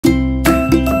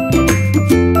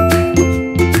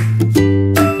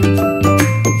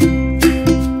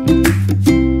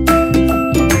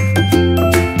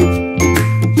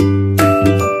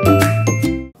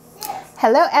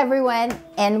everyone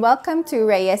and welcome to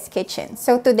Rhea's Kitchen.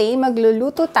 So today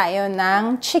magluluto tayo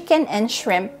ng chicken and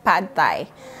shrimp pad thai.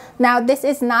 Now this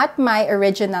is not my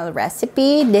original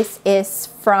recipe. This is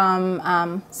from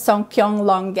Songkyong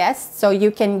Longest. So you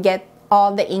can get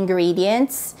all the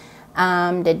ingredients,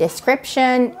 the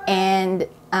description, and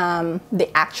the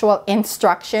actual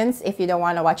instructions if you don't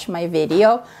want to watch my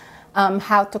video,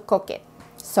 how to cook it.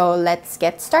 So let's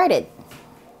get started.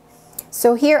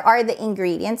 So here are the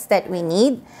ingredients that we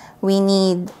need. We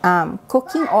need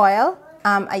cooking oil.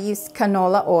 I use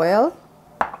canola oil.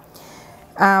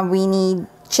 We need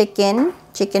chicken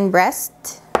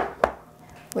breast.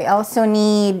 We also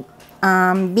need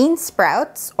bean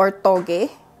sprouts or toge.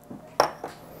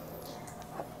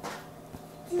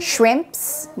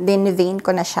 Shrimps, dinevein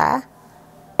ko na siya.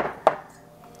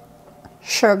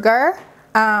 Sugar.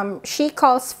 She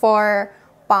calls for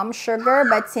palm sugar,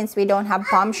 but since we don't have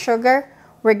palm sugar,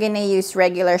 we're gonna use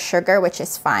regular sugar, which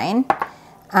is fine.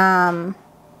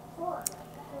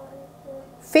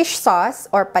 Fish sauce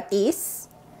or patis.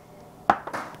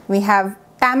 We have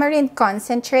tamarind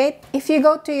concentrate. If you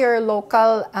go to your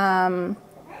local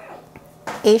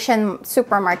Asian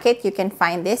supermarket, you can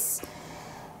find this.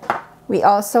 We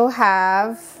also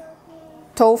have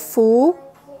tofu,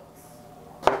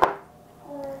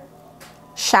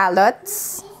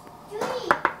 shallots.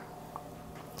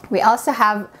 We also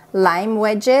have lime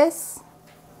wedges.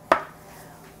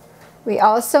 We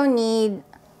also need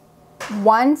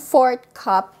 1/4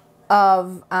 cup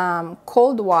of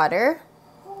cold water,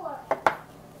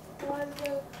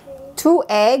 2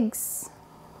 eggs.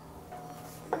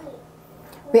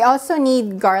 We also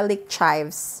need garlic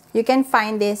chives. You can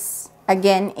find this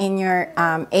again in your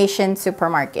Asian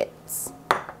supermarkets.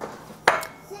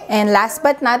 And last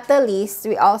but not the least,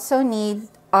 we also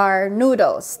need our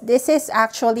noodles. This is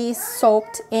actually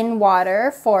soaked in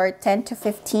water for 10 to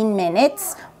 15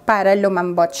 minutes para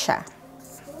lumambot siya.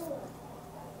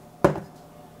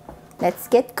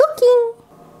 Let's get cooking!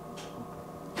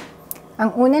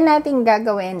 Ang una nating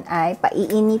gagawin ay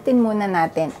paiinitin muna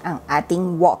natin ang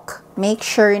ating wok. Make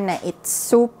sure na it's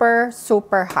super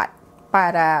hot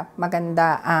para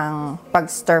maganda ang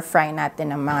pag-stir fry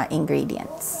natin ng mga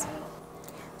ingredients.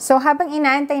 So, habang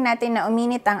inaantay natin na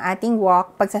uminit ang ating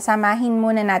wok, pagsasamahin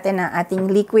muna natin ang ating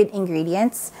liquid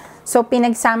ingredients. So,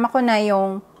 pinagsama ko na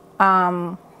yung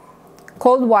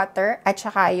cold water at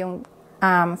saka yung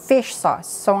fish sauce.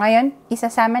 So, ngayon,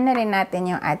 isasama na rin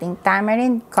natin yung ating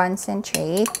tamarind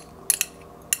concentrate.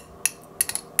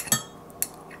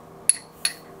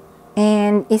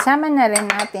 And, isama na rin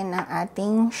natin ang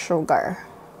ating sugar.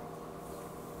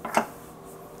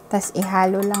 Tapos,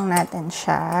 ihalo lang natin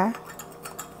siya.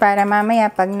 Para mamaya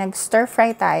pag nag-stir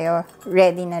fry tayo,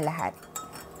 ready na lahat.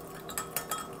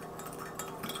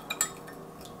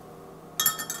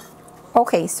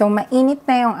 Okay, so mainit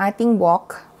na yung ating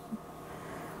wok.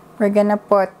 We're gonna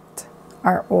put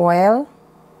our oil.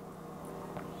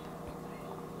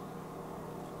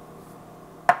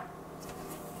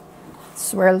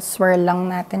 Swirl lang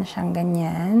natin siyang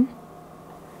ganyan.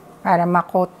 Para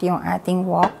makot yung ating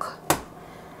wok.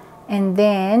 And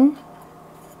then,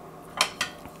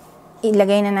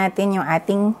 ilagay na natin yung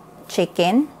ating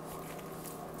chicken.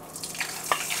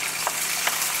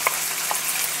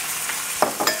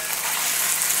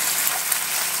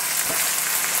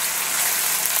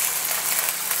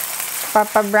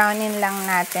 Papa-brownin lang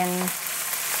natin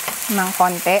ng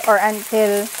konti or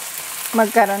until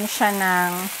magkaroon siya ng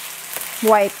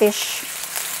whitish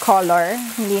color.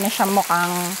 Hindi na siya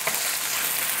mukhang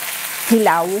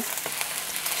hilaw.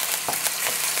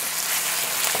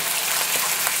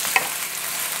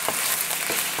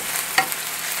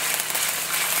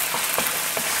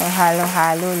 So,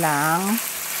 halo-halo lang.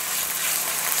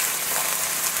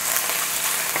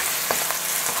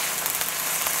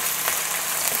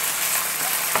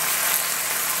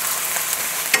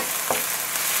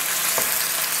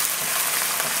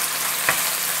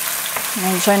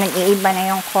 Medyo nag-iiba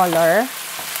na yung color.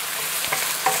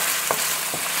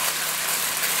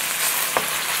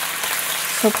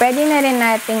 So, pwede na rin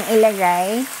nating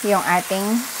ilagay yung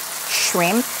ating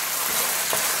shrimp.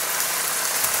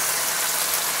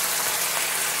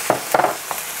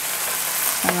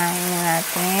 Samahin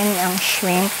natin ang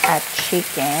shrimp at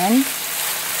chicken.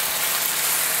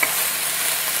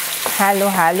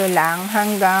 Halo-halo lang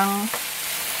hanggang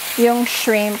yung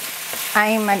shrimp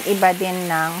ay mag-iba din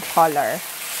ng color.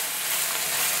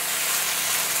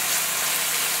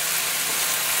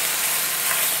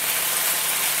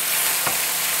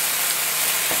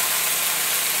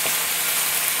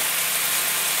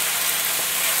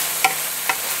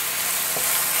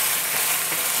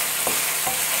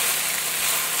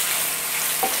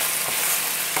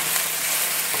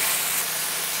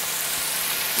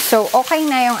 So, okay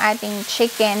na yung ating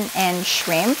chicken and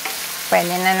shrimp.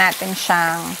 Pwede na natin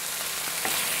siyang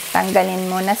tanggalin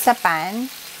muna sa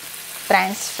pan.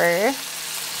 Transfer.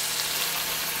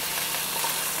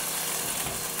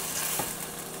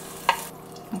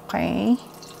 Okay.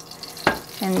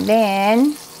 And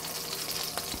then,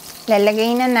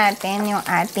 lalagay na natin yung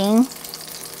ating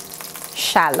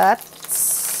shallots.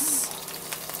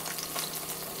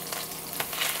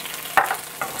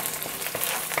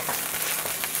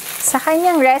 Sa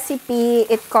kanyang recipe,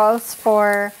 it calls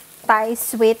for Thai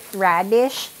sweet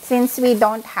radish. Since we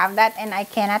don't have that and I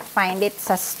cannot find it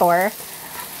sa store,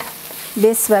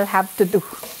 this will have to do.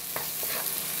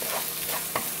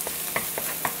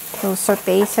 So,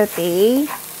 saute.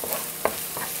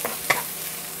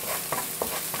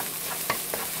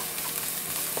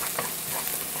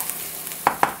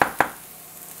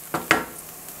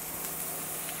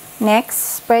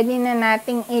 Next, pwede na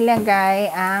nating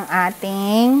ilagay ang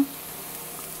ating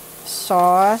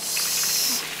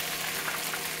sauce.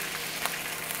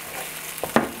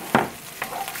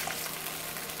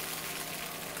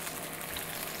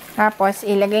 Tapos,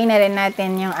 ilagay na rin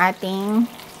natin yung ating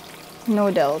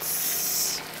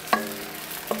noodles.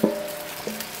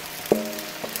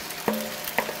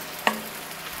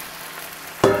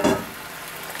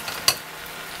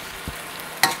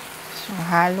 So,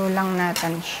 halo lang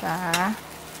natin siya.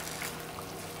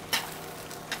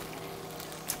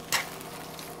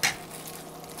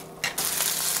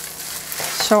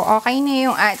 So, okay na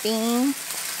yung ating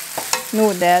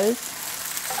noodles.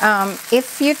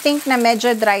 If you think na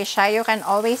medyo dry siya, you can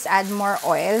always add more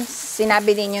oil.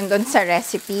 Sinabi din yun dun sa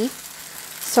recipe.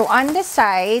 So, on the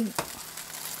side,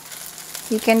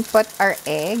 we can put our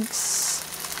eggs.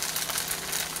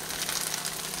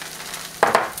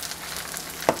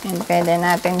 And pwede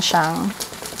natin siyang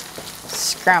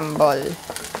scramble.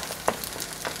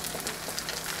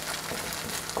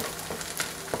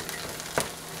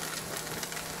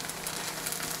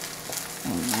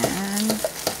 Ayan.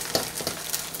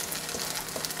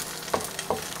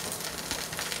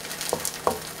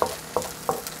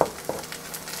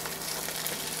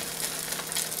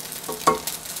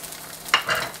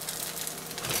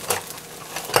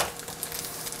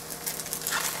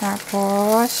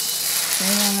 Tapos,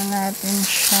 ayan na natin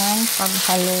siyang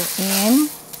paghaluin.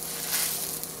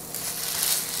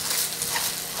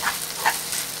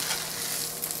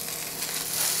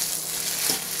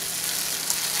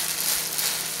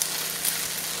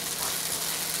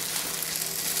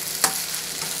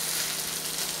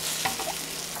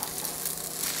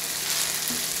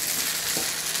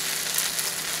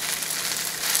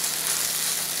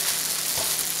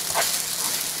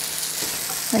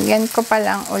 Lagyan ko pa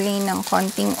lang uli ng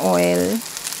konting oil.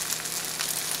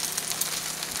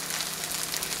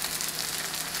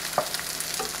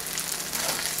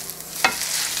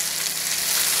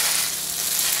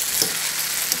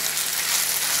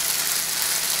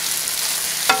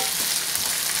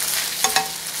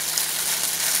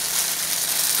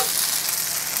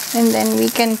 And then we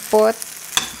can put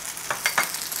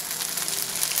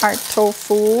our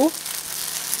tofu.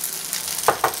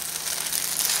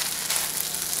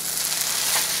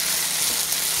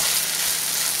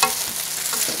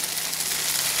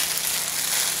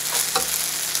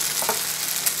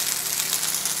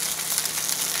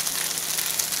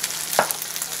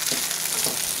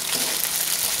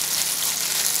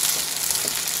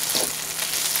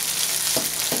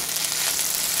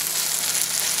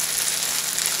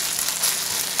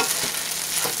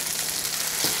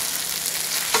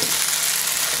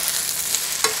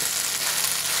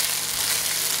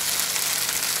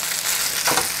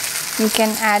 We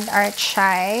can add our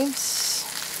chives.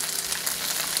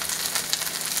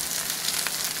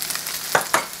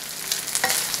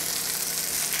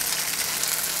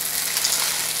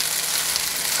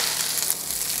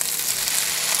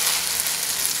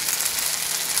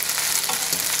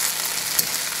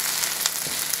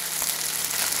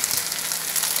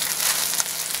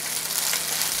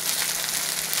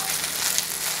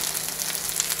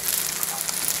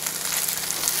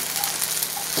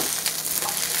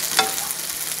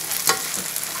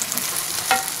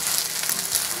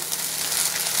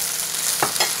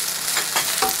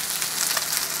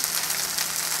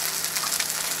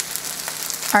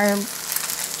 Our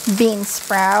bean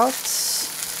sprouts.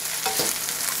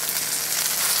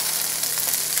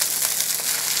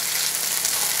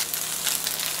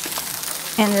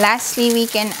 And lastly, we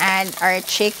can add our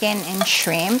chicken and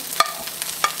shrimp.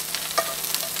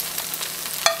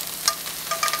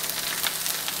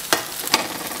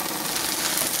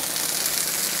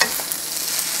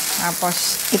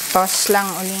 Tapos, i-toss lang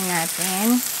uli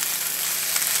natin.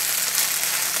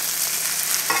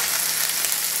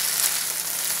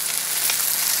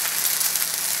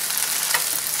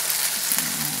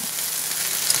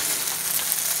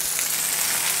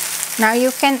 Now,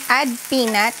 you can add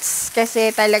peanuts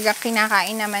kasi talaga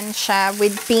kinakain naman siya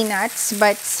with peanuts.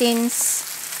 But since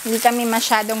hindi kami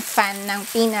masyadong fan ng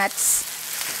peanuts,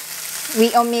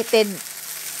 we omitted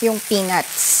yung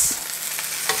peanuts.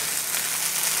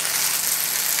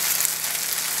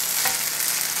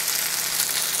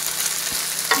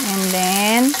 And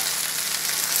then,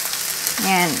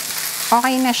 yan.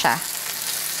 Okay na siya.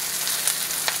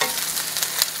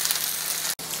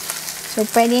 So,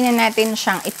 pwede na natin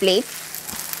siyang i-plate.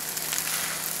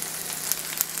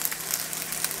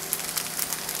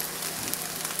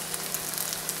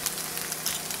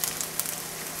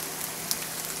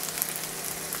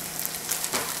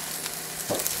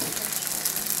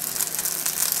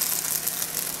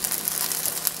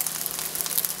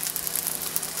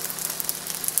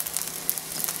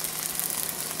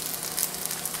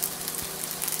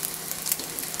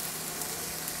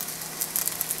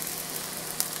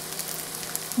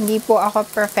 Hindi po ako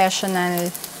professional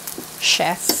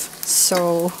chef.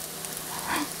 So,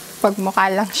 pagmukha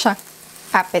lang siya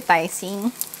appetizing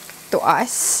to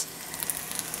us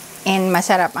and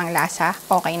masarap ang lasa,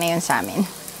 okay na yun sa amin.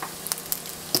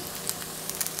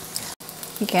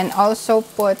 You can also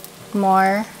put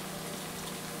more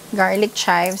garlic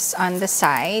chives on the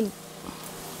side.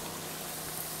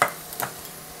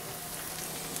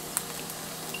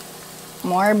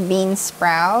 More bean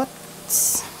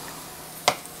sprouts.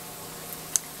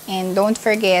 And don't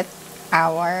forget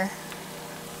our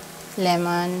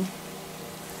lemon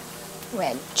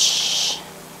wedge.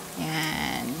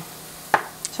 Yan.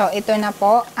 So, ito na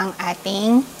po ang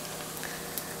ating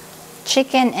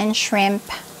chicken and shrimp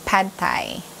pad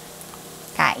thai.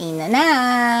 Kain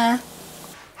na!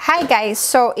 Hi guys!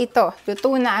 So, ito.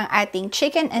 Luto na ang ating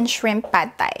chicken and shrimp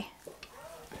pad thai.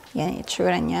 Yan,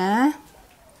 itsura niya.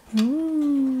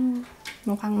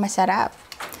 Mukhang masarap.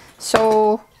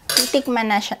 So, titikman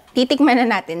na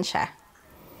natin siya.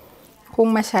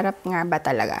 Kung masarap nga ba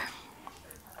talaga.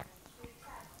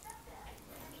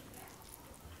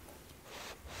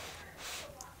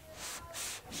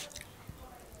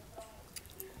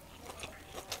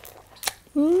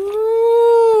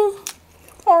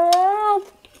 Sarap!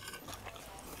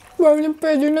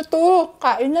 Pwede na to.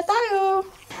 Kain na tayo.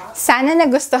 Sana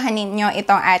nagustuhan ninyo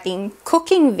itong ating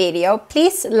cooking video.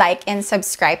 Please like and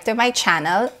subscribe to my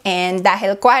channel. And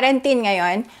dahil quarantine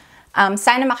ngayon,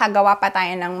 sana makagawa pa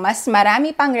tayo ng mas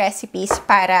marami pang recipes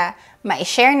para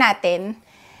ma-share natin.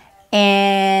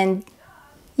 And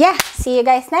yeah, see you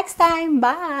guys next time.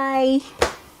 Bye!